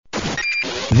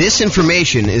This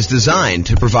information is designed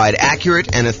to provide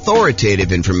accurate and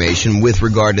authoritative information with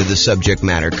regard to the subject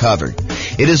matter covered.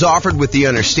 It is offered with the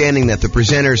understanding that the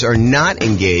presenters are not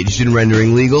engaged in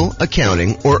rendering legal,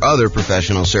 accounting, or other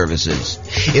professional services.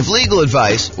 If legal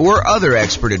advice or other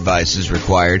expert advice is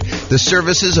required, the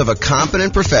services of a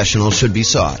competent professional should be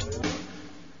sought.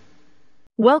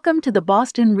 Welcome to the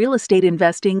Boston Real Estate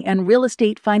Investing and Real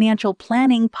Estate Financial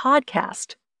Planning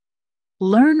podcast.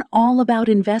 Learn all about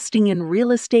investing in real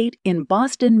estate in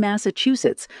Boston,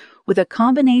 Massachusetts, with a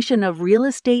combination of real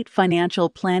estate financial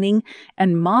planning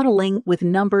and modeling with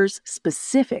numbers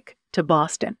specific to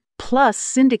Boston, plus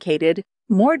syndicated,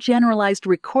 more generalized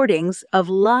recordings of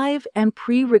live and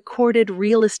pre-recorded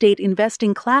real estate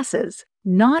investing classes,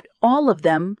 not all of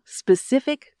them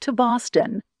specific to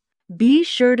Boston. Be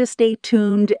sure to stay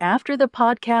tuned after the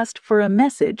podcast for a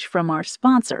message from our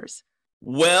sponsors.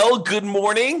 Well, good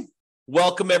morning.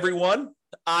 Welcome, everyone.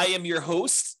 I am your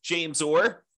host, James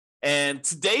Orr, and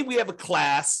today we have a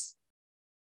class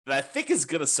that I think is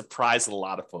going to surprise a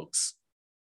lot of folks.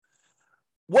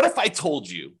 What if I told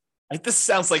you, this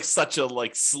sounds like such a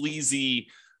sleazy,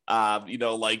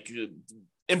 infomercial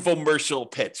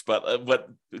pitch, but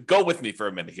go with me for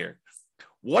a minute here.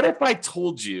 What if I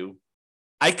told you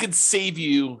I could save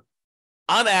you,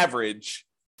 on average,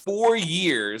 4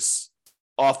 years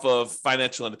off of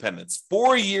financial independence,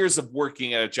 4 years of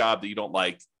working at a job that you don't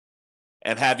like,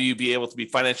 and have you be able to be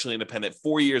financially independent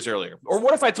 4 years earlier? Or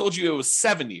what if I told you it was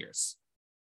 7 years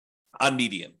on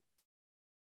median?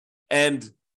 And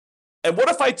what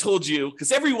if I told you,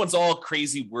 because everyone's all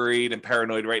crazy worried and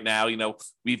paranoid right now,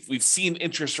 we've seen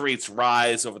interest rates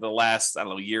rise over the last,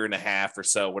 year and a half or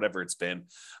so, whatever it's been.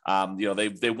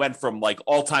 They went from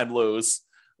all-time lows.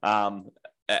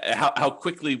 How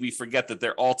quickly we forget that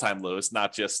they're all-time lows,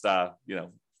 not just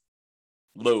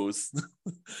lows,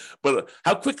 but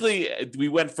how quickly we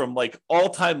went from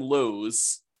all-time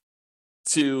lows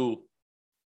to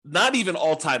not even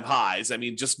all-time highs. I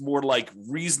mean, just more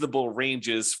reasonable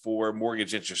ranges for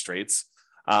mortgage interest rates,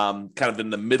 kind of in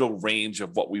the middle range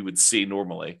of what we would see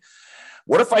normally.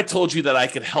 What if I told you that I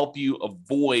could help you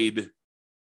avoid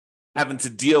having to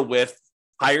deal with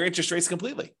higher interest rates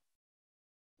completely?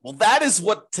 Well, that is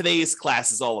what today's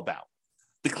class is all about.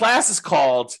 The class is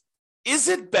called, Is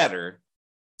It Better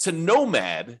to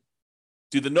Nomad,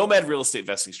 do the Nomad real estate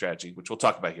investing strategy, which we'll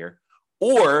talk about here,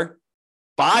 or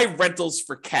buy rentals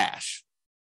for cash?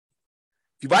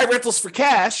 If you buy rentals for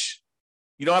cash,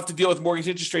 you don't have to deal with mortgage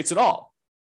interest rates at all.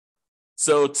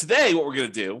 So today, what we're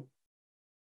going to do,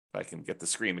 if I can get the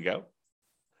screen to go,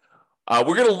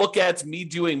 we're going to look at me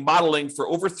doing modeling for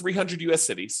over 300 U.S.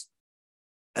 cities.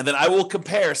 And then I will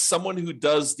compare someone who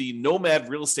does the Nomad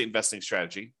real estate investing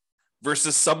strategy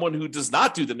versus someone who does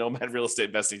not do the Nomad real estate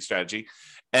investing strategy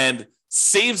and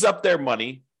saves up their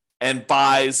money and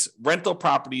buys rental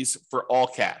properties for all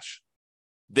cash.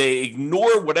 They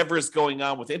ignore whatever is going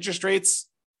on with interest rates.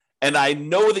 And I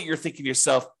know that you're thinking to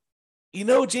yourself,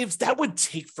 James, that would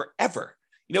take forever.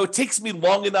 It takes me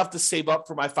long enough to save up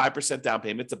for my 5% down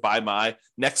payment to buy my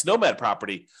next Nomad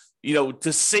property.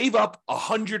 To save up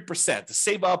 100%, to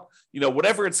save up,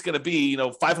 whatever it's going to be,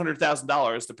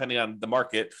 $500,000, depending on the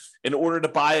market, in order to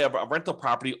buy a rental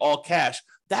property all cash,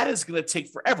 that is going to take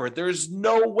forever. There's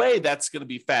no way that's going to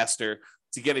be faster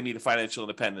to getting me to financial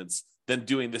independence than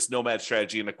doing this Nomad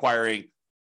strategy and acquiring,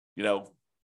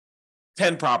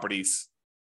 10 properties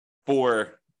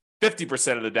for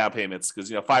 50% of the down payments,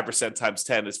 because, 5% times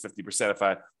 10 is 50% if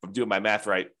I'm doing my math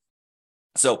right.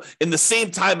 So in the same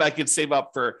time I could save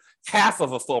up for half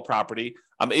of a full property,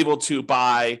 I'm able to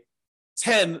buy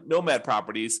 10 Nomad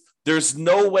properties. There's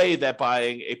no way that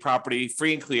buying a property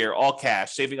free and clear, all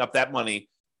cash, saving up that money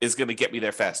is going to get me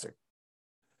there faster.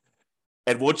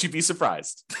 And won't you be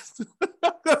surprised?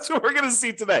 That's what we're going to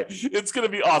see today. It's going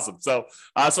to be awesome. So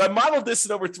I modeled this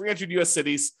in over 300 U.S.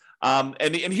 cities.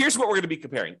 And here's what we're going to be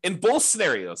comparing. In both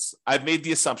scenarios, I've made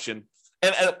the assumption,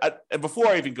 and before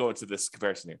I even go into this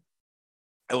comparison here,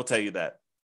 I will tell you that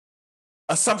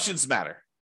assumptions matter.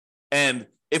 And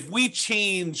if we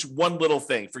change one little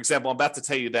thing, for example, I'm about to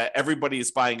tell you that everybody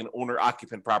is buying an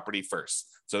owner-occupant property first.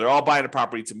 So they're all buying a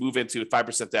property to move into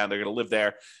 5% down. They're going to live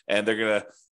there, and they're going to,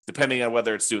 depending on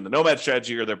whether it's doing the Nomad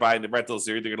strategy or they're buying the rentals,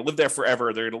 they're either going to live there forever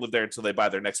or they're going to live there until they buy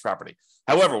their next property.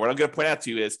 However, what I'm going to point out to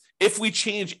you is if we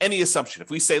change any assumption, if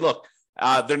we say, look,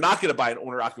 they're not going to buy an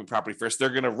owner-occupant property first. They're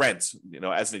going to rent,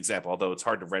 as an example, although it's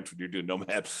hard to rent when you're doing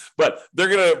Nomad, but they're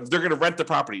going to rent the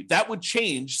property. That would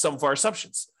change some of our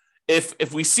assumptions.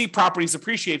 If we see properties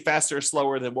appreciate faster or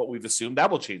slower than what we've assumed, that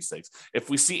will change things. If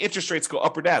we see interest rates go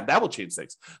up or down, that will change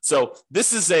things. So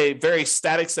this is a very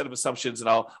static set of assumptions, and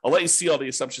I'll let you see all the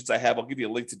assumptions I have. I'll give you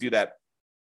a link to do that.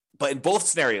 But in both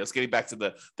scenarios, getting back to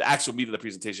the actual meat of the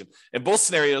presentation, in both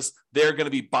scenarios, they're going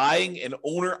to be buying an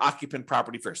owner-occupant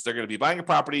property first. They're going to be buying a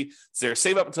property, so they're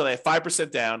save up until they have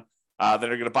 5% down. Then they're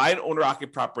going to buy an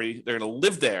owner-occupant property. They're going to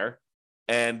live there,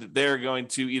 and they're going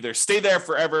to either stay there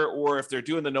forever, or if they're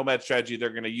doing the Nomad strategy, they're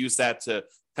going to use that to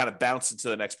kind of bounce into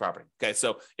the next property. Okay,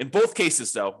 so in both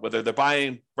cases, though, whether they're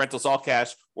buying rentals all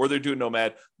cash or they're doing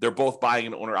Nomad, they're both buying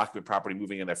an owner-occupant property,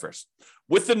 moving in there first.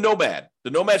 With the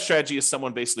Nomad strategy is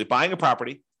someone basically buying a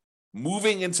property,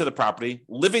 moving into the property,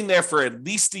 living there for at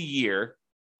least a year,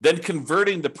 then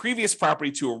converting the previous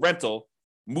property to a rental,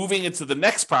 moving into the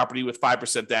next property with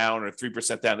 5% down or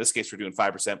 3% down. In this case, we're doing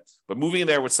 5%, but moving in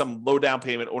there with some low down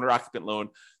payment, owner-occupant loan,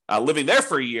 living there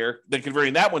for a year, then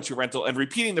converting that one to rental and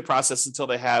repeating the process until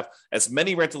they have as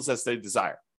many rentals as they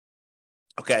desire.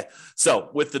 Okay, so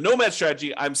with the Nomad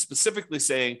strategy, I'm specifically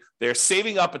saying they're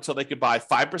saving up until they could buy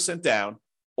 5% down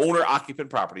owner-occupant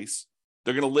properties.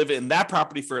 They're going to live in that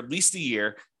property for at least a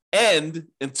year, and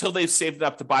until they've saved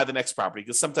up to buy the next property,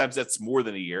 because sometimes that's more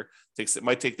than a year. It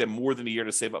might take them more than a year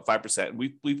to save up 5%. And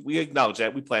we acknowledge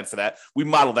that. We plan for that. We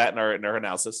model that in our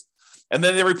analysis. And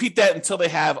then they repeat that until they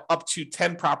have up to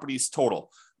 10 properties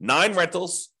total, 9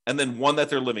 rentals, and then 1 that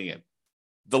they're living in.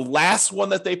 The last one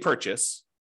that they purchase,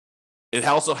 it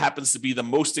also happens to be the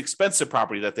most expensive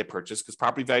property that they purchase because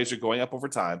property values are going up over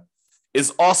time,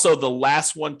 is also the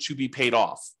last one to be paid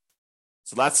off.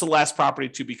 So that's the last property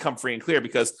to become free and clear,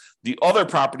 because the other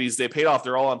properties they paid off,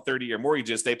 they're all on 30-year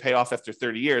mortgages. They pay off after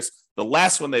 30 years. The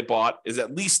last one they bought is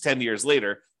at least 10 years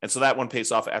later. And so that one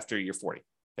pays off after year 40.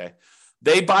 Okay.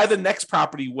 They buy the next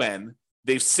property when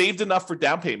they've saved enough for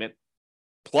down payment,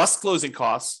 plus closing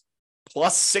costs,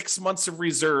 plus 6 months of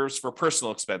reserves for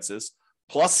personal expenses,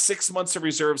 plus 6 months of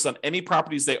reserves on any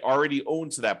properties they already own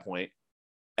to that point,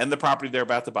 and the property they're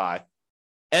about to buy.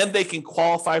 And they can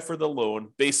qualify for the loan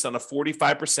based on a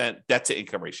 45% debt to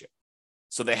income ratio.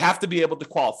 So they have to be able to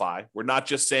qualify. We're not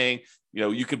just saying,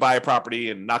 you could buy a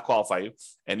property and not qualify you.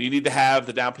 And you need to have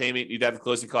the down payment, you need to have the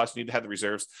closing costs, you need to have the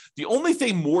reserves. The only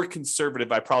thing more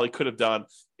conservative I probably could have done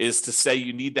is to say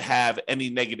you need to have any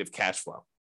negative cash flow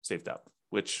saved up,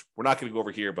 which we're not going to go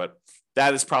over here, but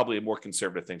that is probably a more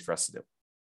conservative thing for us to do.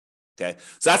 Okay.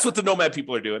 So that's what the Nomad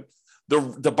people are doing.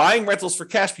 The buying rentals for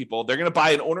cash people, they're going to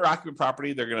buy an owner-occupant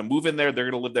property. They're going to move in there. They're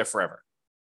going to live there forever.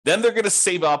 Then they're going to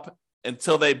save up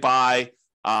until they buy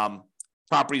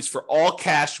properties for all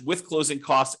cash with closing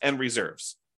costs and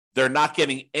reserves. They're not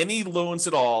getting any loans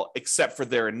at all except for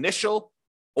their initial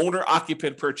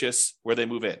owner-occupant purchase where they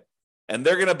move in. And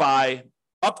they're going to buy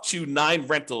up to 9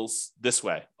 rentals this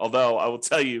way. Although I will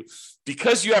tell you,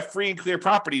 because you have free and clear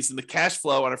properties and the cash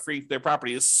flow on a free and clear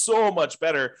property is so much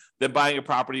better than buying a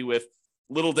property with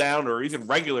little down or even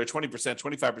regular 20%,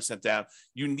 25% down,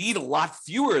 you need a lot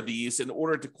fewer of these in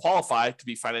order to qualify to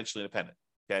be financially independent.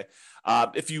 Okay.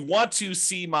 If you want to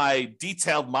see my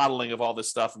detailed modeling of all this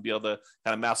stuff and be able to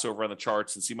kind of mouse over on the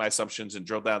charts and see my assumptions and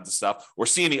drill down to stuff or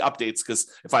see any updates,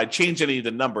 because if I change any of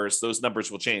the numbers, those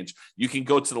numbers will change. You can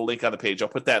go to the link on the page. I'll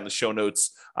put that in the show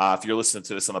notes if you're listening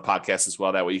to this on the podcast as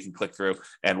well. That way you can click through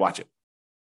and watch it.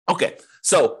 Okay.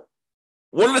 So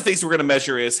one of the things we're going to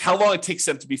measure is how long it takes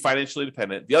them to be financially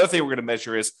independent. The other thing we're going to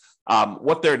measure is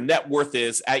what their net worth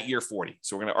is at year 40.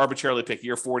 So we're going to arbitrarily pick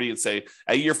year 40 and say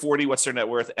at year 40, what's their net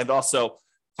worth? And also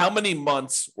how many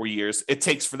months or years it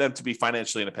takes for them to be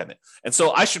financially independent. And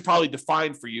so I should probably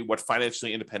define for you what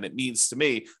financially independent means to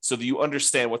me so that you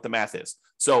understand what the math is.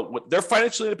 So they're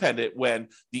financially independent when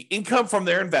the income from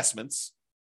their investments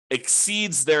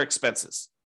exceeds their expenses.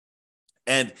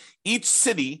 And each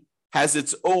city has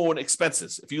its own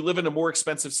expenses. If you live in a more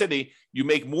expensive city, you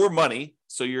make more money,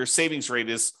 so your savings rate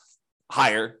is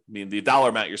higher. I mean, the dollar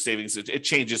amount you're saving, it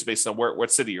changes based on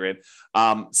what city you're in.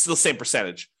 Still the same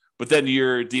percentage. But then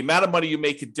the amount of money you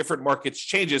make in different markets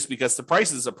changes because the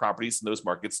prices of properties in those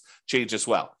markets change as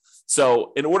well.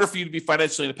 So in order for you to be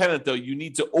financially independent, though, you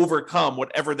need to overcome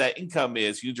whatever that income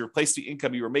is. You need to replace the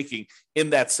income you were making in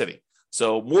that city.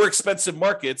 So more expensive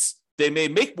markets, they may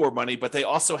make more money, but they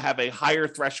also have a higher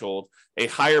threshold, a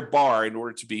higher bar in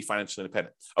order to be financially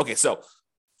independent. Okay, so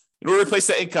in order to replace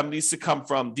that income, it needs to come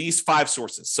from these 5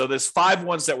 sources. So there's 5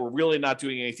 ones that we're really not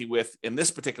doing anything with in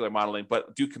this particular modeling,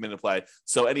 but do come into play.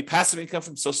 So any passive income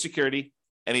from Social Security,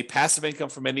 any passive income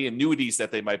from any annuities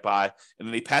that they might buy, and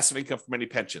any passive income from any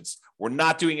pensions. We're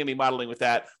not doing any modeling with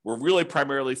that. We're really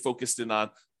primarily focused in on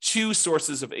 2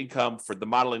 sources of income for the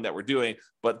modeling that we're doing,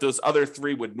 but those other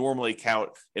 3 would normally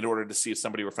count in order to see if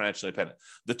somebody were financially independent.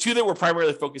 The 2 that we're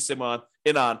primarily focusing on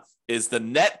is the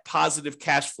net positive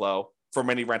cash flow from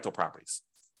any rental properties.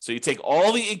 So you take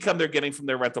all the income they're getting from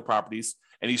their rental properties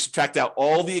and you subtract out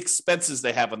all the expenses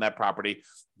they have on that property,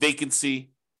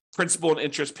 vacancy, principal and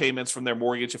interest payments from their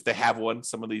mortgage if they have one.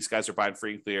 Some of these guys are buying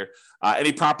free and clear.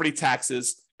 Any property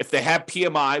taxes. If they have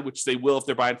PMI, which they will if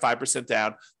they're buying 5%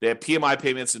 down, they have PMI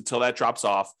payments until that drops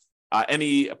off.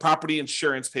 Any property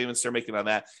insurance payments they're making on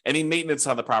that, any maintenance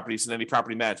on the properties, and any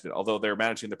property management, although they're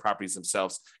managing the properties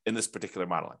themselves in this particular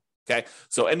modeling. Okay,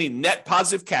 so any net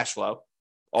positive cash flow,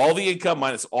 all the income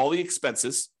minus all the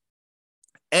expenses.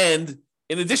 And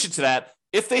in addition to that,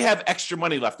 if they have extra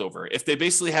money left over, if they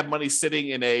basically have money sitting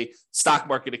in a stock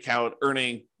market account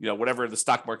earning, whatever the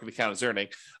stock market account is earning,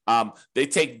 they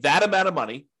take that amount of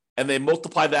money and they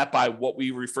multiply that by what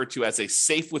we refer to as a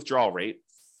safe withdrawal rate.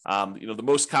 The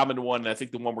most common one, and I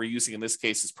think the one we're using in this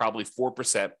case is probably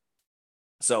 4%.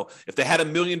 So if they had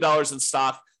 $1 million in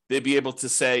stock, they'd be able to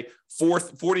say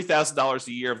 $40,000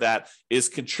 a year of that is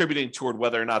contributing toward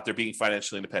whether or not they're being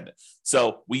financially independent.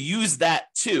 So we use that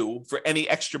too for any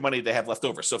extra money they have left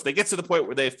over. So if they get to the point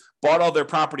where they've bought all their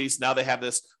properties, now they have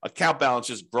this account balance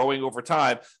just growing over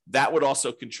time, that would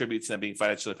also contribute to them being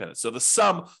financially independent. So the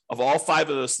sum of all 5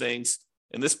 of those things,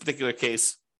 in this particular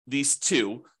case, these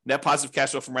 2, net positive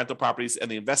cash flow from rental properties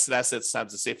and the invested assets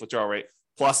times the safe withdrawal rate,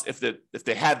 plus if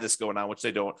they had this going on, which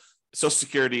they don't, Social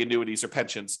Security, annuities, or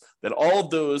pensions, then all of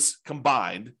those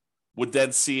combined would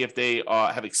then see if they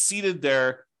have exceeded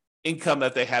their income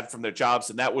that they had from their jobs.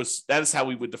 And that is how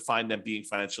we would define them being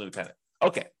financially independent.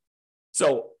 Okay.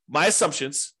 So my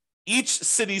assumptions, each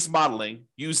city's modeling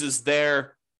uses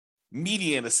their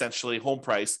median, essentially, home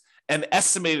price and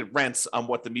estimated rents on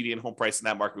what the median home price in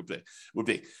that market would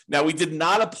be. Now, we did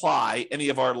not apply any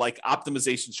of our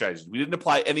optimization strategies. We didn't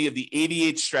apply any of the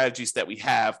 88 strategies that we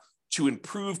have to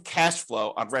improve cash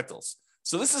flow on rentals.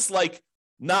 So this is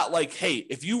not like, hey,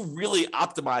 if you really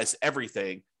optimize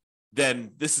everything,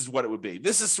 then this is what it would be.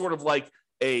 This is sort of like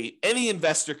any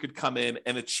investor could come in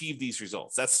and achieve these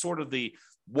results. That's sort of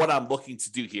what I'm looking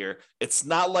to do here. It's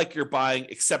not like you're buying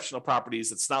exceptional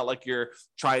properties. It's not like you're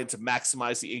trying to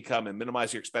maximize the income and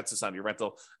minimize your expenses on your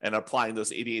rental and applying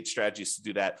those 88 strategies to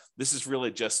do that. This is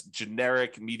really just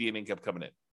generic median income coming in.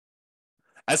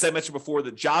 As I mentioned before,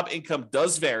 the job income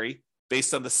does vary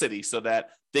based on the city so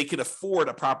that they can afford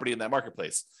a property in that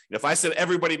marketplace. If I said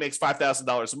everybody makes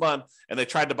 $5,000 a month and they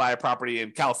tried to buy a property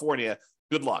in California,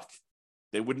 good luck.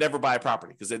 They would never buy a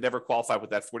property because they never qualify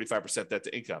with that 45% debt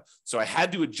to income. So I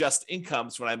had to adjust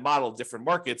incomes when I modeled different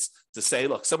markets to say,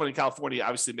 look, someone in California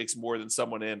obviously makes more than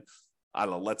someone in,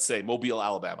 let's say Mobile,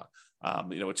 Alabama,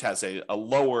 which has a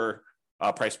lower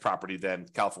price property than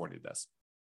California does.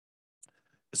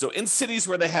 So in cities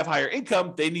where they have higher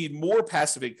income, they need more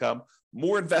passive income,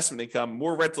 more investment income,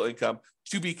 more rental income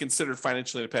to be considered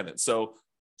financially independent. So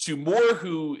to those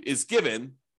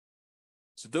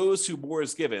who more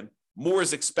is given, more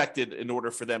is expected in order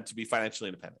for them to be financially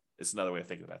independent. It's another way of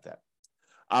thinking about that.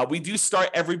 We do start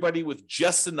everybody with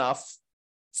just enough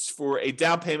for a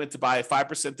down payment to buy a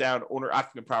 5% down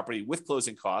owner-occupant property with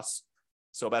closing costs.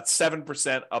 So about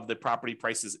 7% of the property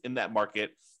prices in that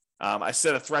market. I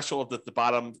set a threshold at the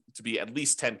bottom to be at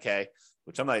least 10K,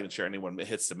 which I'm not even sure anyone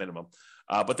hits the minimum.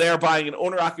 But they are buying an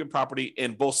owner-occupant property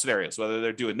in both scenarios, whether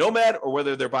they're doing Nomad or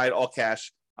whether they're buying all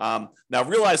cash. Now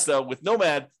realize though, with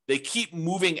Nomad, they keep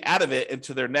moving out of it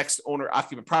into their next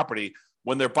owner-occupant property.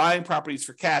 When they're buying properties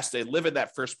for cash, they live in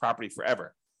that first property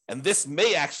forever. And this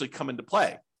may actually come into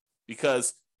play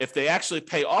because if they actually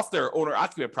pay off their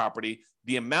owner-occupant property,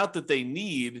 the amount that they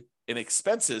need in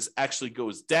expenses actually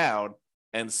goes down.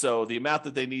 And so the amount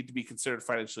that they need to be considered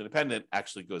financially independent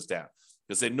actually goes down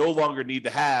because they no longer need to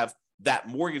have that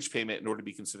mortgage payment in order to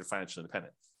be considered financially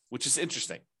independent, which is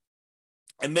interesting.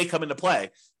 And may come into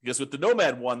play because with the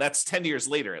Nomad one, that's 10 years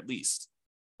later at least,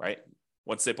 right?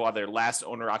 Once they bought their last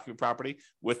owner-occupant property.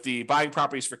 With the buying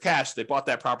properties for cash, they bought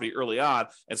that property early on.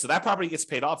 And so that property gets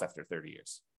paid off after 30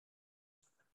 years.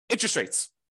 Interest rates.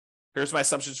 Here's my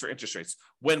assumptions for interest rates.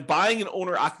 When buying an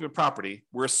owner-occupant property,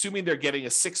 we're assuming they're getting a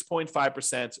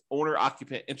 6.5%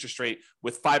 owner-occupant interest rate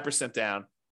with 5% down.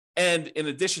 And in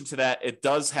addition to that, it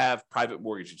does have private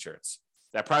mortgage insurance.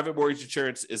 That private mortgage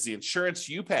insurance is the insurance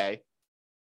you pay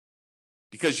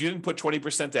because you didn't put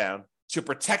 20% down to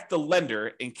protect the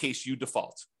lender in case you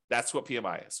default. That's what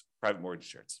PMI is, private mortgage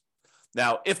insurance.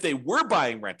 Now, if they were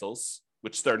buying rentals,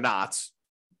 which they're not,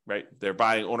 right? They're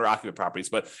buying owner-occupant properties.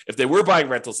 But if they were buying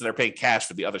rentals and they're paying cash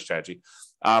for the other strategy,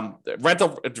 the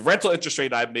rental interest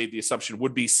rate I've made the assumption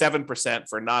would be 7%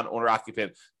 for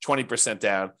non-owner-occupant, 20%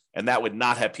 down, and that would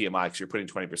not have PMI because you're putting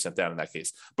 20% down in that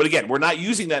case. But again, we're not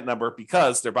using that number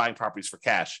because they're buying properties for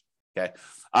cash. Okay.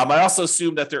 I also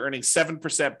assume that they're earning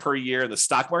 7% per year in the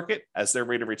stock market as their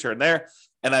rate of return there.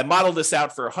 And I modeled this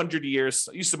out for 100 years.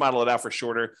 I used to model it out for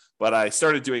shorter, but I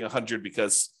started doing 100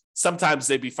 because sometimes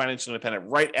they'd be financially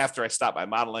independent right after I stopped my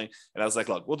modeling. And I was like,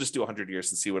 look, we'll just do 100 years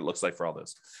and see what it looks like for all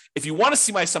those. If you want to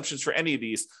see my assumptions for any of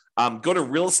these, go to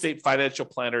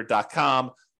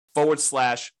realestatefinancialplanner.com/model,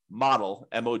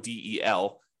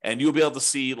 MODEL, and you'll be able to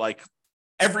see like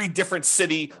every different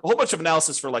city, a whole bunch of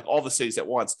analysis for like all the cities at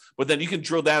once, but then you can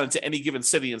drill down into any given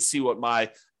city and see what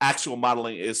my actual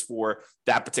modeling is for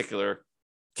that particular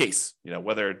case,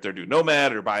 whether they're doing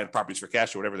Nomad or buying properties for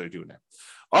cash or whatever they're doing there.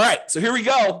 All right, so here we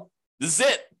go. This is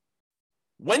it.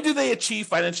 When do they achieve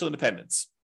financial independence?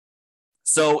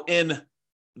 So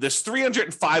there's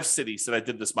 305 cities that I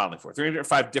did this modeling for,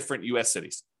 305 different US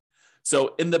cities.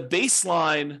 So in the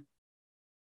baseline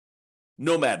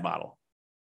Nomad model,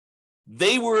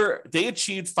 they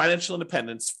achieved financial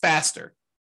independence faster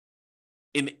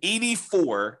in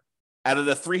 84 out of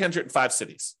the 305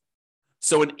 cities.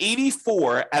 So in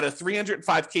 84 out of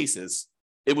 305 cases,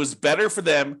 it was better for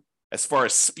them as far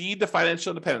as speed to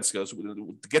financial independence goes,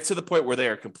 to get to the point where they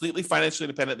are completely financially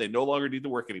independent. They no longer need to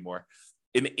work anymore.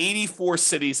 In 84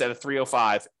 cities out of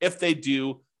 305, if they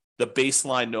do the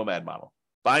baseline Nomad model,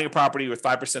 buying a property with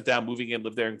 5% down, moving in,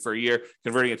 live there for a year,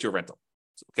 converting it to a rental.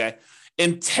 Okay.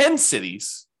 In 10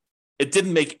 cities, it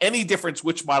didn't make any difference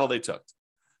which model they took.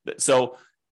 So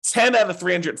 10 out of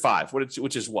 305,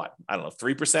 which is what? I don't know,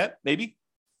 3% maybe?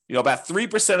 About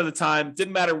 3% of the time,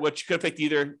 didn't matter what you could have picked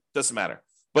either, doesn't matter.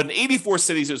 But in 84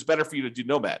 cities, it was better for you to do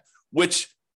Nomad, which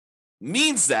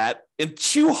means that in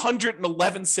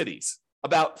 211 cities,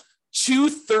 about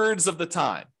 2/3 of the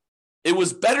time, it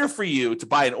was better for you to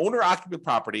buy an owner-occupant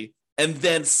property and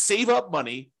then save up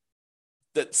money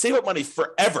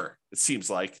forever, it seems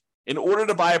like, in order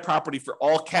to buy a property for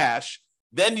all cash,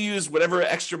 then use whatever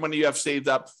extra money you have saved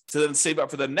up to then save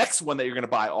up for the next one that you're going to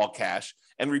buy all cash,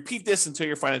 and repeat this until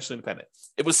you're financially independent.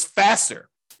 It was faster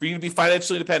for you to be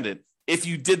financially independent if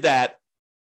you did that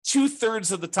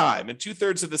 2/3 of the time in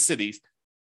 2/3 of the cities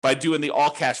by doing the all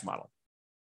cash model.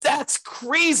 That's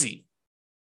crazy,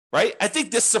 right? I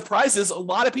think this surprises a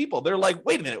lot of people. They're like,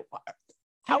 wait a minute,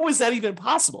 how is that even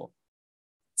possible?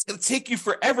 It's going to take you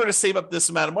forever to save up this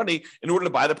amount of money in order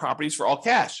to buy the properties for all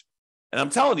cash. And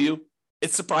I'm telling you,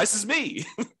 it surprises me.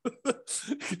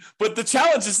 But the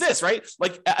challenge is this, right?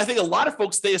 Like, I think a lot of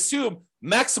folks, they assume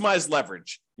maximize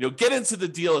leverage, get into the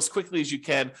deal as quickly as you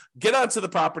can, get onto the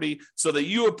property so that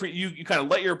you kind of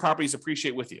let your properties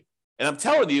appreciate with you. And I'm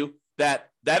telling you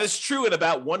that is true in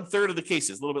about 1/3 of the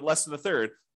cases, a little bit less than a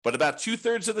third, but about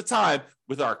 2/3 of the time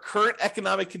with our current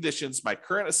economic conditions, my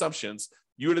current assumptions,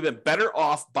 you would have been better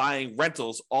off buying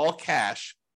rentals all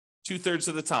cash 2/3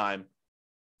 of the time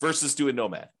versus doing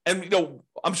Nomad. And,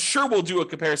 I'm sure we'll do a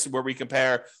comparison where we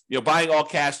compare, buying all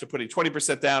cash to putting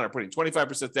 20% down or putting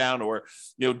 25% down, or,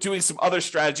 doing some other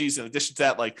strategies in addition to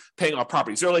that, like paying off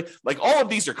properties early. Like, all of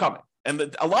these are coming.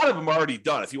 And a lot of them are already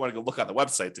done if you want to go look on the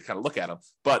website to kind of look at them.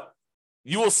 But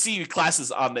you will see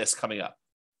classes on this coming up.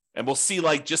 And we'll see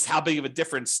like just how big of a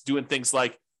difference doing things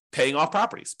like paying off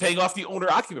properties, paying off the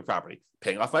owner-occupant property,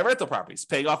 paying off my rental properties,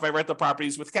 paying off my rental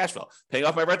properties with cash flow, paying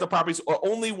off my rental properties or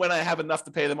only when I have enough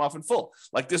to pay them off in full.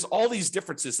 Like, there's all these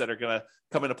differences that are going to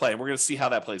come into play, and we're going to see how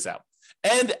that plays out.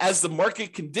 And as the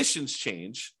market conditions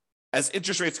change, as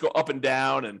interest rates go up and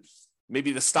down, and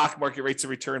maybe the stock market rates of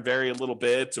return vary a little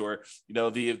bit, or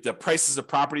the prices of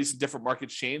properties in different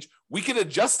markets change, we can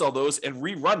adjust all those and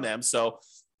rerun them. So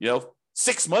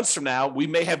 6 months from now, we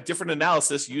may have different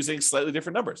analysis using slightly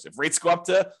different numbers. If rates go up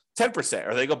to 10%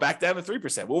 or they go back down to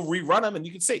 3%, we'll rerun them and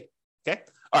you can see. Okay.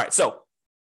 All right. So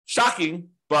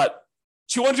shocking, but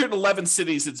 211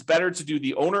 cities, it's better to do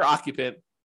the owner occupant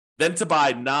than to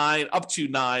buy up to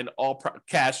nine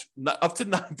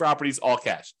properties, all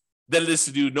cash, than it is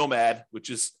to do Nomad, which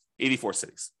is 84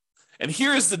 cities. And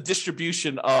here is the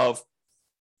distribution of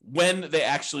when they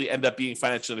actually end up being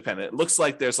financially independent. It looks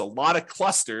like there's a lot of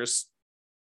clusters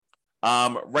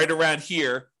right around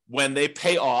here when they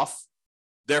pay off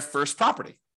their first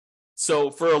property. So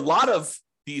for a lot of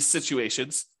these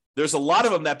situations, there's a lot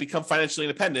of them that become financially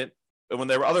independent when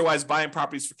they were otherwise buying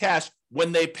properties for cash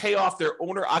when they pay off their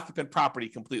owner-occupant property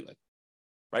completely,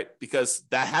 right? Because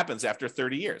that happens after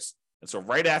 30 years. And so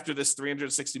right after this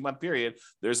 360-month period,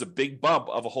 there's a big bump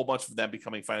of a whole bunch of them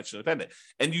becoming financially independent.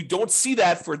 And you don't see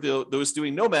that for those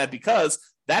doing Nomad because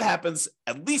that happens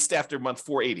at least after month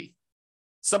 480,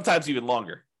 sometimes even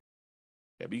longer.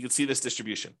 Okay, but you can see this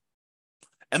distribution.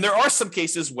 And there are some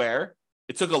cases where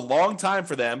it took a long time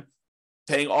for them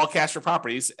paying all cash for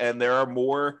properties, and there are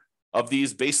more of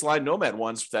these baseline Nomad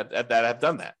ones that have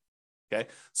done that. Okay,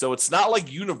 so it's not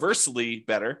like universally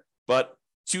better, but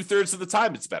 2/3 of the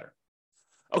time it's better.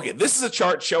 Okay, this is a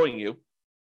chart showing you.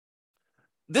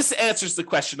 This answers the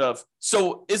question of,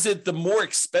 so is it the more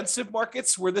expensive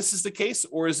markets where this is the case,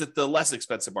 or is it the less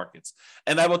expensive markets?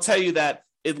 And I will tell you that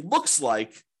it looks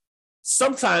like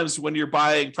sometimes when you're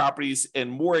buying properties in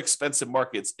more expensive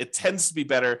markets, it tends to be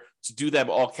better to do them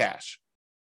all cash,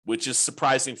 which is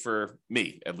surprising for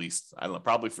me, at least. I don't know,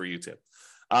 probably for you too.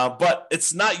 But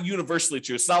it's not universally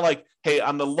true. It's not like, hey,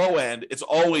 on the low end, it's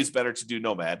always better to do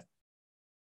Nomad.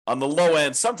 On the low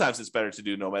end, sometimes it's better to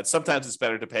do Nomad. Sometimes it's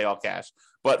better to pay all cash.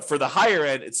 But for the higher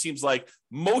end, it seems like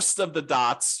most of the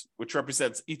dots, which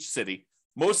represents each city,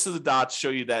 most of the dots show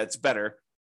you that it's better.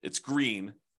 It's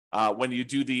green when you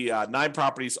do the 9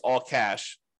 properties all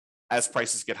cash as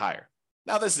prices get higher.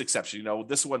 Now, this is an exception.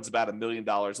 This one's about $1 million,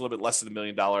 a little bit less than $1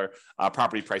 million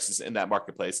property prices in that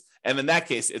marketplace. And in that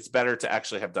case, it's better to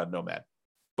actually have done Nomad.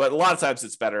 But a lot of times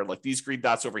it's better, like these green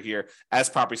dots over here, as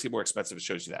properties get more expensive, it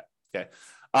shows you that. Okay.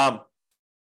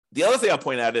 The other thing I'll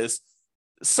point out is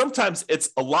sometimes it's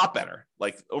a lot better.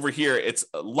 Like over here, it's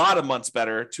a lot of months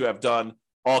better to have done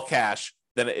all cash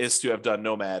than it is to have done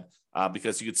Nomad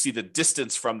because you can see the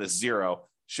distance from this 0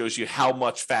 shows you how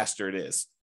much faster it is.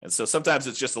 And so sometimes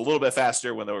it's just a little bit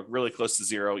faster when they're really close to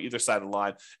 0, either side of the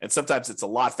line. And sometimes it's a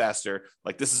lot faster.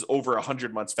 Like this is over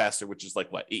 100 months faster, which is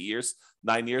like what, 8 years,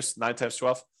 9 years, 9 times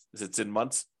 12, it's in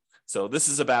months. So this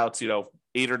is about,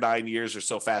 8 or 9 years or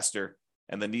so faster.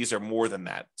 And then these are more than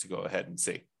that to go ahead and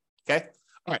see. Okay.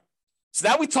 All right. So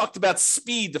now we talked about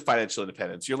speed to financial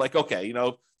independence. You're like, okay,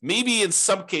 maybe in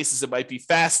some cases it might be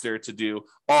faster to do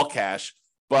all cash,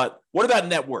 but what about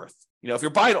net worth? If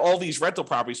you're buying all these rental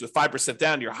properties with 5%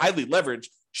 down, you're highly leveraged.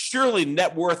 Surely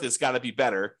net worth has got to be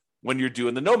better when you're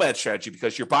doing the Nomad strategy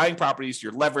because you're buying properties,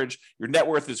 you're leveraged, your net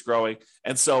worth is growing.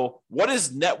 And so what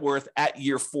is net worth at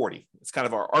year 40? It's kind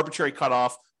of our arbitrary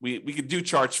cutoff. We could do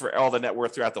charts for all the net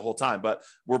worth throughout the whole time, but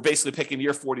we're basically picking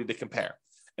year 40 to compare.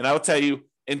 And I will tell you,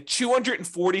 in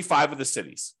 245 of the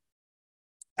cities,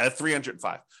 out of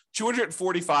 305,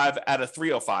 245 out of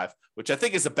 305, which I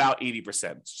think is about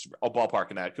 80%. I'll ballpark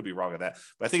in that. I could be wrong on that,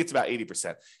 but I think it's about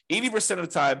 80%. 80% of the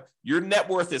time, your net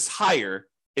worth is higher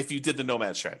if you did the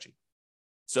Nomad strategy.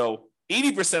 So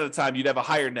 80% of the time, you'd have a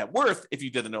higher net worth if you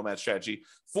did the Nomad strategy.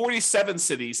 47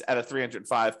 cities out of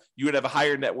 305, you would have a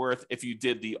higher net worth if you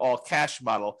did the all cash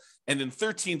model. And in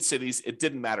 13 cities, it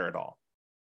didn't matter at all.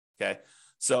 Okay.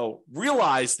 So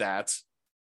realize that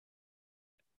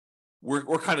we're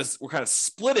kind of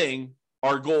splitting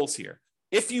our goals here.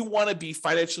 If you want to be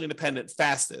financially independent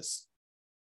fastest,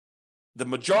 the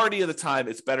majority of the time,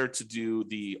 it's better to do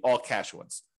the all cash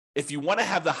ones. If you want to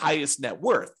have the highest net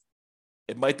worth,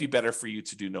 it might be better for you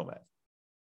to do Nomad.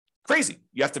 Crazy.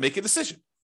 You have to make a decision.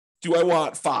 Do I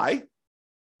want FI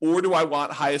or do I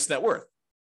want highest net worth?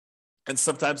 And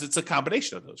sometimes it's a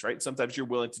combination of those, right? Sometimes you're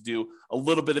willing to do a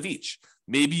little bit of each.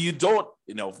 Maybe you don't,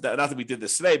 not that we did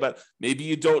this today, but maybe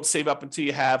you don't save up until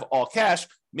you have all cash.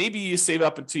 Maybe you save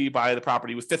up until you buy the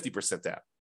property with 50% down.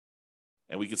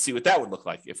 And we can see what that would look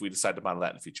like if we decide to model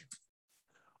that in the future.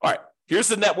 All right, here's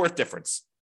the net worth difference.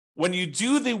 When you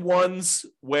do the ones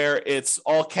where it's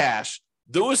all cash,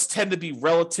 those tend to be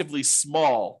relatively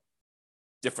small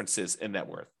differences in net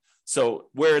worth. So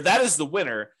where that is the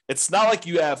winner, it's not like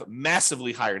you have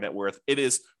massively higher net worth. It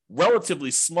is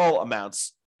relatively small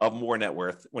amounts of more net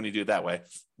worth when you do it that way.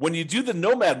 When you do the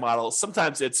Nomad model,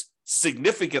 sometimes it's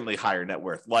significantly higher net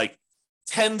worth, like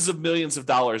tens of millions of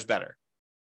dollars better.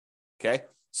 Okay.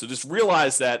 So just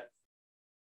realize that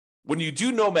when you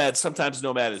do Nomad, sometimes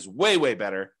Nomad is way, way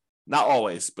better. Not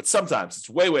always, but sometimes it's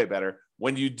way, way better.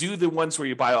 When you do the ones where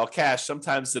you buy all cash,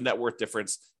 sometimes the net worth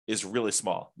difference is really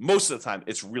small. Most of the time,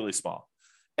 it's really small.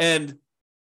 And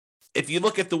if you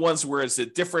look at the ones where it's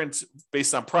different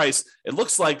based on price, it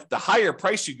looks like the higher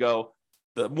price you go,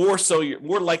 the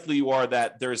more likely you are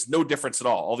that there's no difference at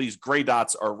all. All these gray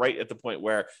dots are right at the point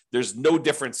where there's no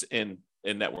difference in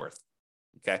net worth.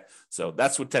 Okay, so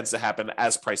that's what tends to happen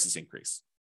as prices increase.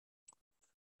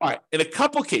 All right. In a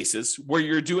couple cases where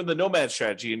you're doing the Nomad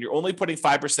strategy and you're only putting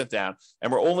 5% down,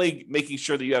 and we're only making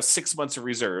sure that you have 6 months of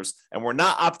reserves, and we're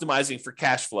not optimizing for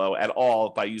cash flow at all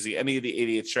by using any of the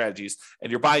 88 strategies, and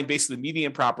you're buying basically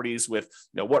median properties with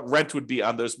what rent would be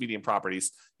on those median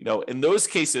properties, in those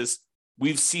cases,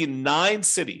 we've seen 9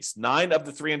 cities, 9 of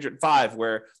the 305,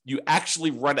 where you actually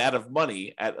run out of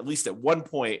money at least at one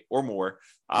point or more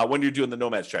when you're doing the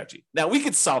Nomad strategy. Now, we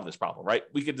could solve this problem, right?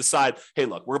 We could decide, hey,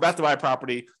 look, we're about to buy a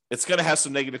property. It's going to have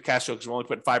some negative cash flow because we're only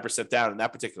putting 5% down in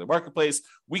that particular marketplace.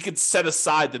 We could set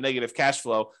aside the negative cash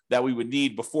flow that we would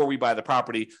need before we buy the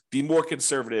property, be more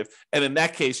conservative. And in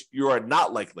that case, you are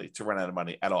not likely to run out of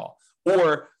money at all.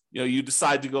 Or you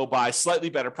decide to go buy slightly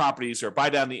better properties or buy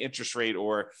down the interest rate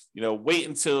or, wait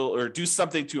until or do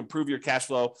something to improve your cash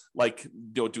flow, like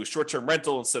do a short-term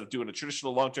rental instead of doing a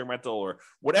traditional long-term rental or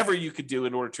whatever you could do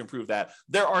in order to improve that.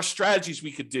 There are strategies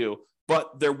we could do,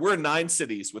 but there were 9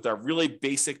 cities with our really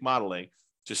basic modeling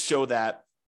to show that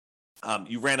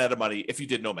you ran out of money if you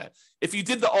did Nomad. If you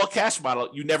did the all cash model,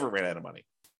 you never ran out of money.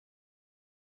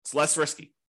 It's less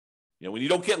risky. When you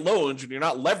don't get loans, when you're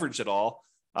not leveraged at all,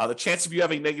 the chance of you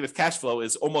having negative cash flow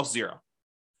is almost zero.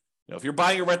 If you're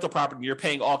buying a rental property and you're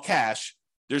paying all cash,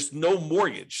 there's no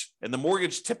mortgage. And the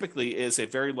mortgage typically is a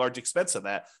very large expense on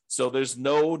that. So there's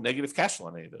no negative cash flow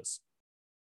on any of those.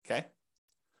 Okay.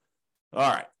 All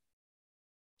right.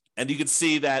 And you can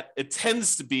see that it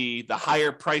tends to be the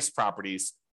higher price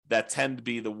properties that tend to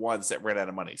be the ones that ran out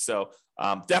of money. So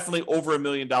definitely over $1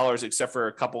 million, except for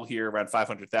a couple here around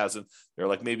 500,000. There are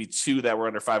like maybe 2 that were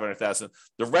under 500,000.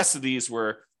 The rest of these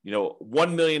were,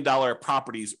 $1 million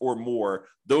properties or more.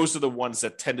 Those are the ones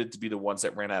that tended to be the ones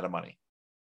that ran out of money.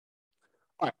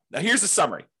 All right, now here's the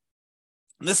summary.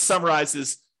 And this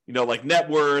summarizes, like net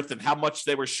worth and how much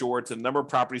they were short and the number of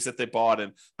properties that they bought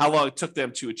and how long it took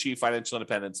them to achieve financial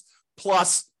independence,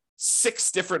 plus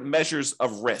 6 different measures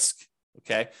of risk.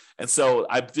 Okay. And so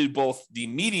I did both the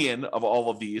median of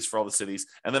all of these for all the cities,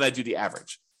 and then I do the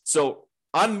average. So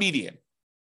on median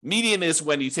is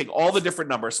when you take all the different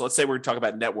numbers. So let's say we're talking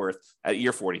about net worth at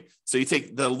year 40. So you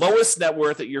take the lowest net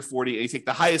worth at year 40 and you take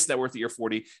the highest net worth at year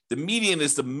 40. The median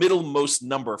is the middlemost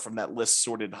number from that list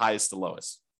sorted highest to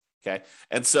lowest. Okay.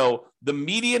 And so the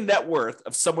median net worth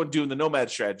of someone doing the Nomad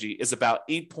strategy is about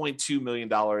 $8.2 million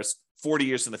 40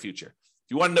 years in the future.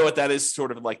 You want to know what that is,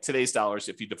 sort of like today's dollars.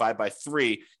 If you divide by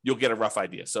 3, you'll get a rough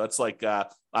idea. So it's like,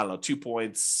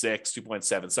 2.6,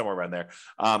 2.7, somewhere around there,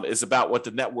 is about what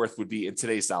the net worth would be in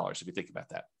today's dollars, if you think about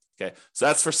that. Okay. So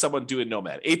that's for someone doing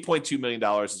Nomad. $8.2 million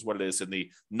is what it is in the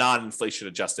non-inflation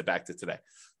adjusted back to today.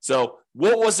 So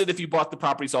what was it if you bought the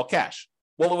properties all cash?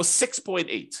 Well, it was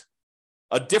 6.8,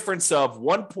 a difference of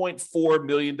 $1.4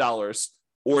 million.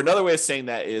 Or another way of saying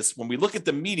that is when we look at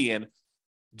the median,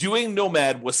 doing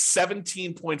Nomad was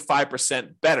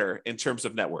 17.5% better in terms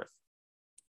of net worth.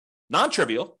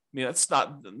 Non-trivial. I mean, that's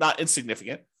not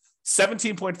insignificant.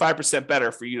 17.5% better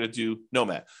for you to do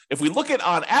Nomad. If we look at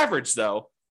on average, though,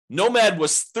 Nomad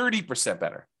was 30%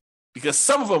 better because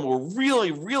some of them were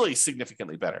really, really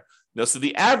significantly better. So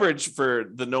the average for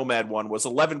the Nomad one was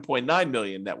 11.9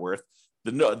 million net worth.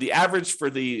 The average for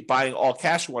the buying all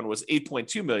cash one was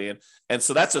 8.2 million. And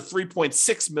so that's a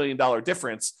 $3.6 million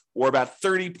difference, or about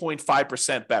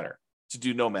 30.5% better to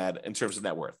do Nomad in terms of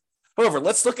net worth. However,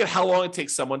 let's look at how long it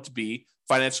takes someone to be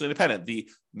financially independent, the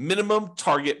minimum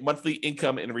target monthly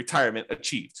income in retirement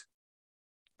achieved.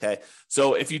 Okay.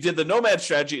 So if you did the Nomad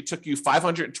strategy, it took you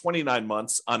 529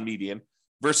 months on median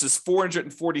versus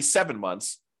 447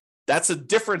 months. That's a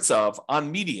difference of,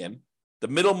 on median, the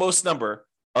middlemost number,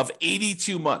 of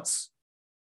 82 months.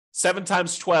 7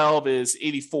 times 12 is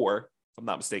 84, if I'm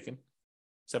not mistaken.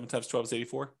 7 times 12 is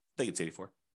 84. I think it's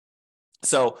 84.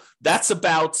 So that's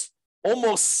about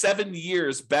almost 7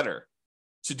 years better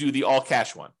to do the all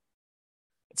cash one.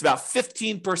 It's about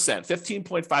 15%,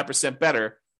 15.5%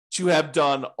 better to have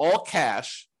done all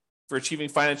cash for achieving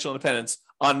financial independence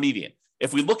on median.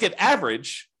 If we look at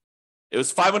average, it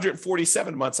was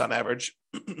 547 months on average,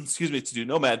 to do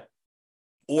Nomad,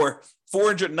 or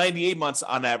 498 months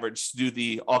on average to do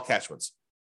the all cash ones.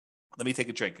 Let me take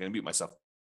a drink and mute myself.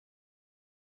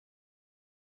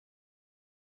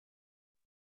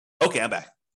 Okay, I'm back.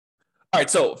 All right,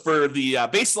 so for the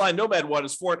baseline Nomad one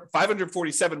is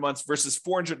 547 months versus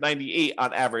 498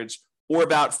 on average, or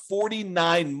about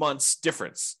 49 months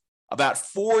difference. About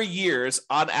 4 years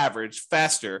on average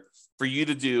faster for you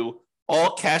to do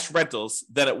all cash rentals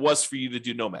than it was for you to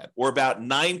do Nomad, or about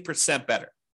 9%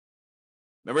 better.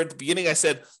 Remember at the beginning, I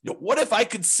said, what if I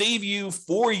could save you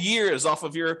 4 years off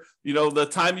of your, the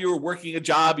time you were working a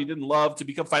job you didn't love to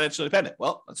become financially independent?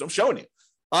 Well, that's what I'm showing you.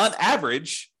 On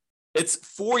average, It's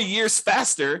 4 years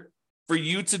faster for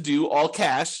you to do all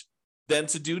cash than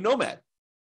to do Nomad.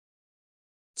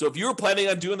 So if you were planning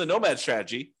on doing the Nomad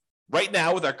strategy right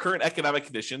now with our current economic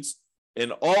conditions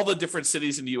in all the different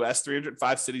cities in the US,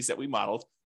 305 cities that we modeled,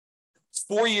 it's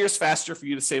 4 years faster for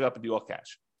you to save up and do all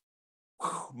cash.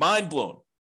 Whew, mind blown.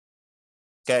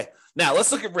 Okay. Now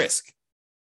let's look at risk.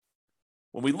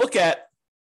 When we look at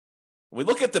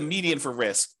the median for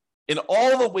risk, in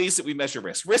all the ways that we measure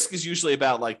risk, risk is usually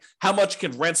about like how much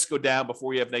can rents go down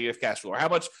before you have negative cash flow, or how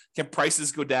much can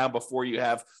prices go down before you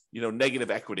have,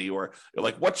 negative equity, or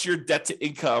like what's your debt to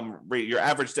income rate, your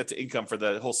average debt to income for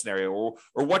the whole scenario,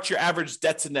 or what's your average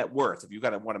debt to net worth if you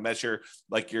kind of want to measure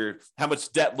like how much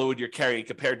debt load you're carrying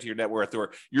compared to your net worth,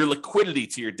 or your liquidity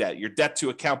to your debt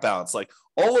to account balance. Like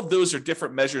all of those are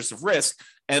different measures of risk,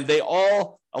 and a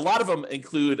lot of them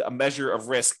include a measure of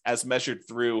risk as measured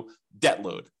through debt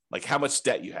load, like how much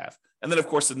debt you have. And then, of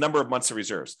course, the number of months of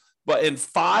reserves. But in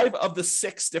 5 of the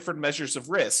 6 different measures of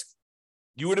risk,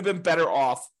 you would have been better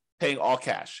off paying all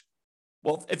cash.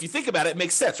 Well, if you think about it, it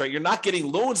makes sense, right? You're not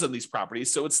getting loans on these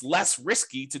properties, so it's less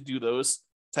risky to do those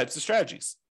types of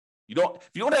strategies. If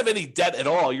you don't have any debt at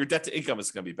all, your debt to income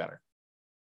is going to be better,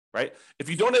 right? If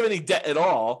you don't have any debt at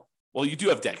all, well, you do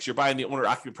have debt because you're buying the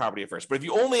owner-occupied property at first. But if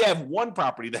you only have one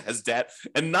property that has debt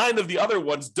and 9 of the other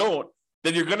ones don't,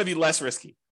 then you're going to be less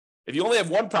risky. If you only have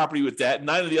one property with debt,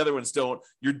 9 of the other ones don't,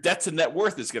 your debt to net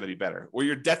worth is going to be better, or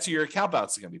your debt to your account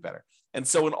balance is going to be better. And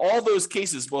so in all those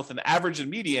cases, both in average and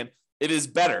median, it is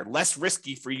better, less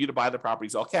risky for you to buy the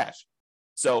properties all cash.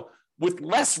 So with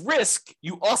less risk,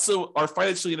 you also are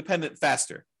financially independent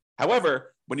faster.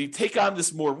 However, when you take on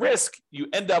this more risk, you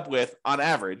end up with, on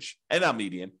average and on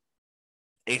median,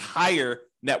 a higher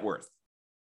net worth.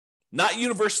 Not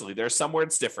universally. There's somewhere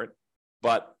it's different,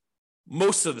 but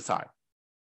most of the time.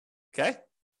 Okay?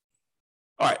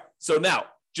 All right. So now,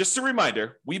 just a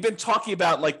reminder, we've been talking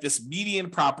about like this median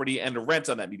property and the rent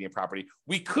on that median property.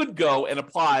 We could go and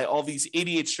apply all these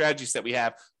 88 strategies that we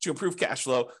have to improve cash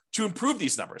flow, to improve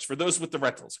these numbers for those with the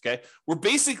rentals, okay? We're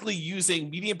basically using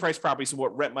median price properties and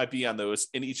what rent might be on those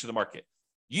in each of the market.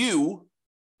 You,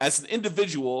 as an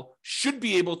individual, should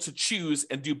be able to choose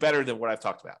and do better than what I've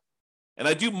talked about. And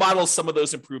I do model some of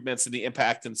those improvements and the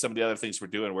impact and some of the other things we're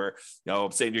doing where,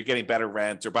 I'm saying you're getting better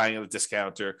rent or buying at a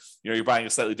discount, or, you're buying a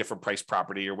slightly different price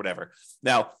property or whatever.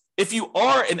 Now, if you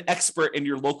are an expert in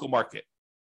your local market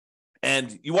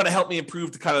and you want to help me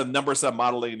improve the kind of numbers I'm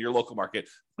modeling in your local market,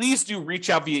 please do reach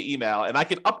out via email and I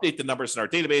can update the numbers in our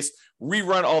database,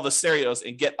 rerun all the scenarios,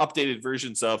 and get updated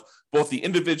versions of both the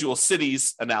individual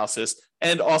cities analysis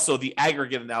and also the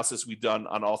aggregate analysis we've done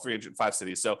on all 305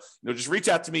 cities. So, just reach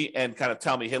out to me and kind of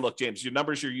tell me, hey, look, James, your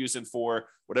numbers you're using for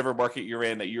whatever market you're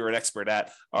in that you're an expert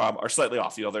at are slightly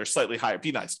off. They're slightly higher.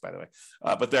 Be nice, by the way,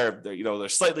 but they're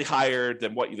slightly higher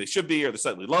than what they should be, or they're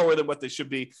slightly lower than what they should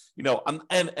be.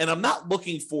 I'm not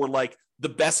looking for like the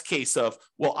best case of,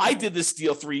 well, I did this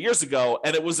deal 3 years ago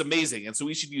and it was amazing, and so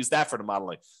we should use that for the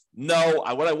modeling. No,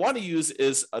 what I want to use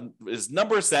is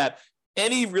numbers that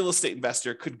any real estate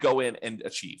investor could go in and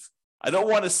achieve. I don't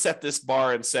want to set this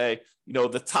bar and say,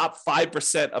 the top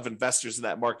 5% of investors in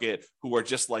that market who are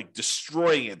just like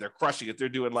destroying it, they're crushing it, they're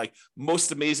doing like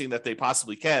most amazing that they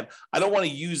possibly can. I don't want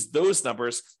to use those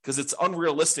numbers because it's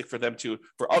unrealistic for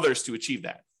others to achieve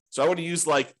that. So I want to use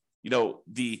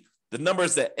the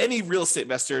numbers that any real estate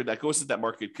investor that goes into that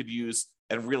market could use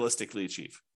and realistically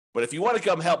achieve. But if you want to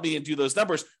come help me and do those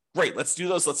numbers, great, let's do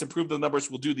those. Let's improve the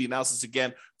numbers. We'll do the analysis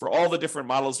again for all the different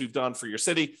models we've done for your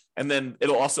city. And then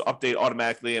it'll also update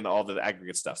automatically and all the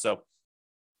aggregate stuff. So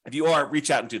if you are,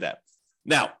 reach out and do that.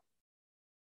 Now,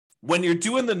 when you're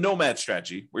doing the Nomad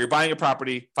strategy, where you're buying a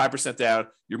property, 5% down,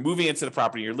 you're moving into the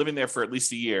property, you're living there for at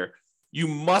least a year, you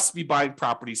must be buying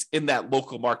properties in that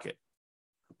local market.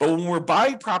 But when we're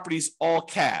buying properties all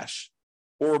cash,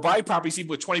 or we're buying properties even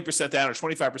with 20% down or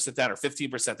 25% down or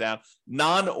 15% down,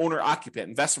 non-owner occupant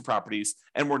investment properties,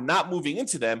 and we're not moving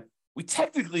into them, we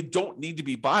technically don't need to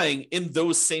be buying in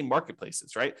those same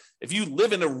marketplaces, right? If you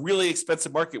live in a really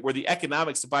expensive market where the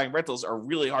economics of buying rentals are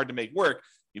really hard to make work,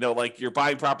 like you're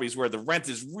buying properties where the rent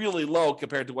is really low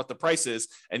compared to what the price is,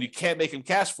 and you can't make them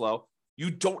cash flow,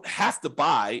 you don't have to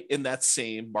buy in that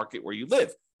same market where you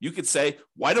live. You could say,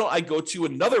 why don't I go to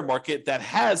another market that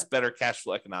has better cash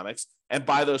flow economics and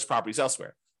buy those properties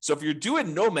elsewhere? So if you're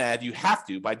doing Nomad, you have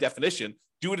to, by definition,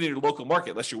 do it in your local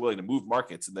market, unless you're willing to move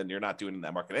markets, and then you're not doing it in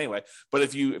that market anyway. But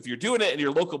if you're doing it in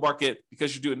your local market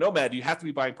because you're doing Nomad, you have to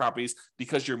be buying properties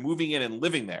because you're moving in and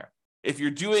living there. If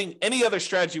you're doing any other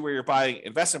strategy where you're buying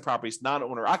investment properties,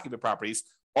 non-owner occupant properties,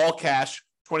 all cash,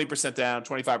 20% down,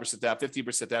 25% down,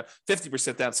 15% down,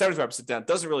 50% down, 75% down,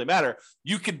 doesn't really matter.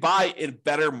 You can buy in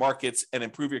better markets and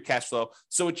improve your cash flow.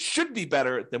 So it should be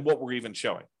better than what we're even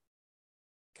showing.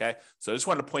 Okay. So I just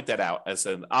wanted to point that out as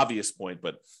an obvious point,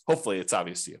 but hopefully it's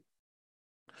obvious to you.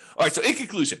 All right. So in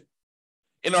conclusion,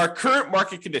 in our current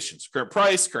market conditions, current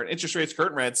price, current interest rates,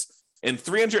 current rents, in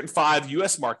 305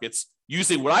 US markets,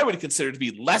 using what I would consider to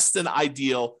be less than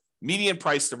ideal median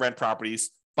price to rent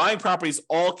properties, buying properties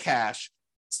all cash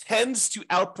tends to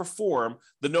outperform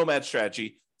the Nomad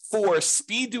strategy for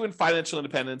speed to financial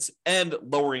independence and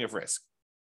lowering of risk.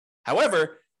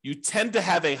 However, you tend to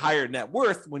have a higher net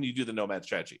worth when you do the Nomad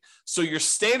strategy. So your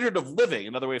standard of living,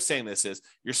 another way of saying this is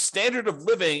your standard of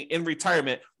living in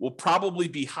retirement will probably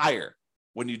be higher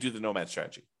when you do the Nomad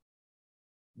strategy.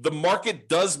 The market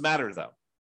does matter though.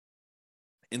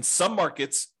 In some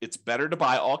markets, it's better to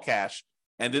buy all cash,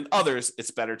 and in others,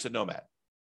 it's better to Nomad.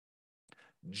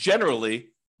 Generally,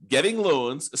 getting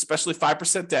loans, especially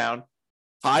 5% down,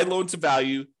 high loan to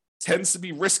value, tends to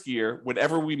be riskier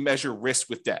whenever we measure risk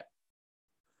with debt.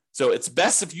 So it's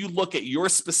best if you look at your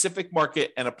specific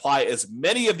market and apply as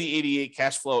many of the 88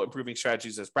 cash flow improving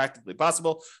strategies as practically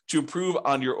possible to improve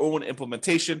on your own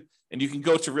implementation. And you can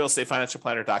go to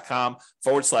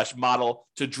realestateFinancialPlanner.com/model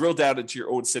to drill down into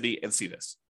your own city and see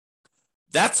this.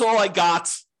 That's all I got.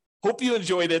 Hope you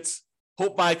enjoyed it.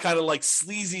 Hope my kind of like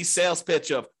sleazy sales pitch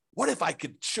of what if I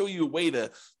could show you a way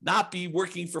to not be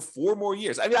working for 4 more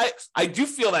years? I mean, I do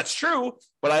feel that's true,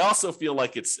 but I also feel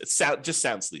like it just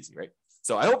sounds sleazy, right?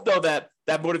 So I hope, though, that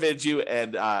motivated you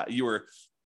and you were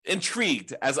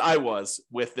intrigued, as I was,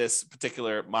 with this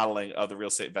particular modeling of the real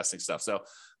estate investing stuff. So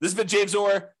this has been James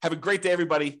Orr. Have a great day,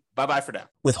 everybody. Bye-bye for now.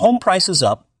 With home prices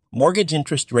up, mortgage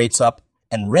interest rates up,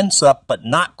 and rents up but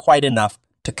not quite enough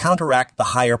to counteract the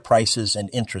higher prices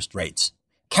and interest rates,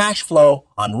 cash flow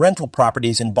on rental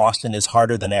properties in Boston is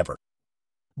harder than ever.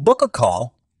 Book a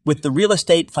call with the Real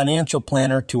Estate Financial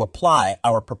Planner to apply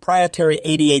our proprietary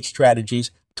 88 strategies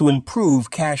to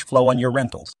improve cash flow on your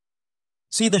rentals.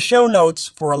 See the show notes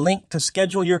for a link to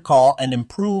schedule your call and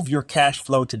improve your cash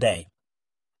flow today.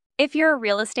 If you're a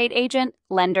real estate agent,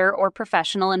 lender, or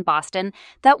professional in Boston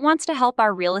that wants to help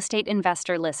our real estate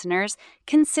investor listeners,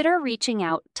 consider reaching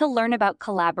out to learn about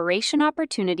collaboration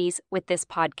opportunities with this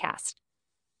podcast.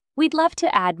 We'd love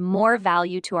to add more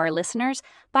value to our listeners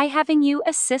by having you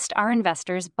assist our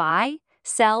investors buy,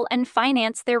 sell, and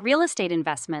finance their real estate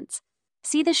investments.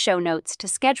 See the show notes to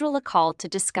schedule a call to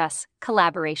discuss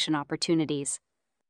collaboration opportunities.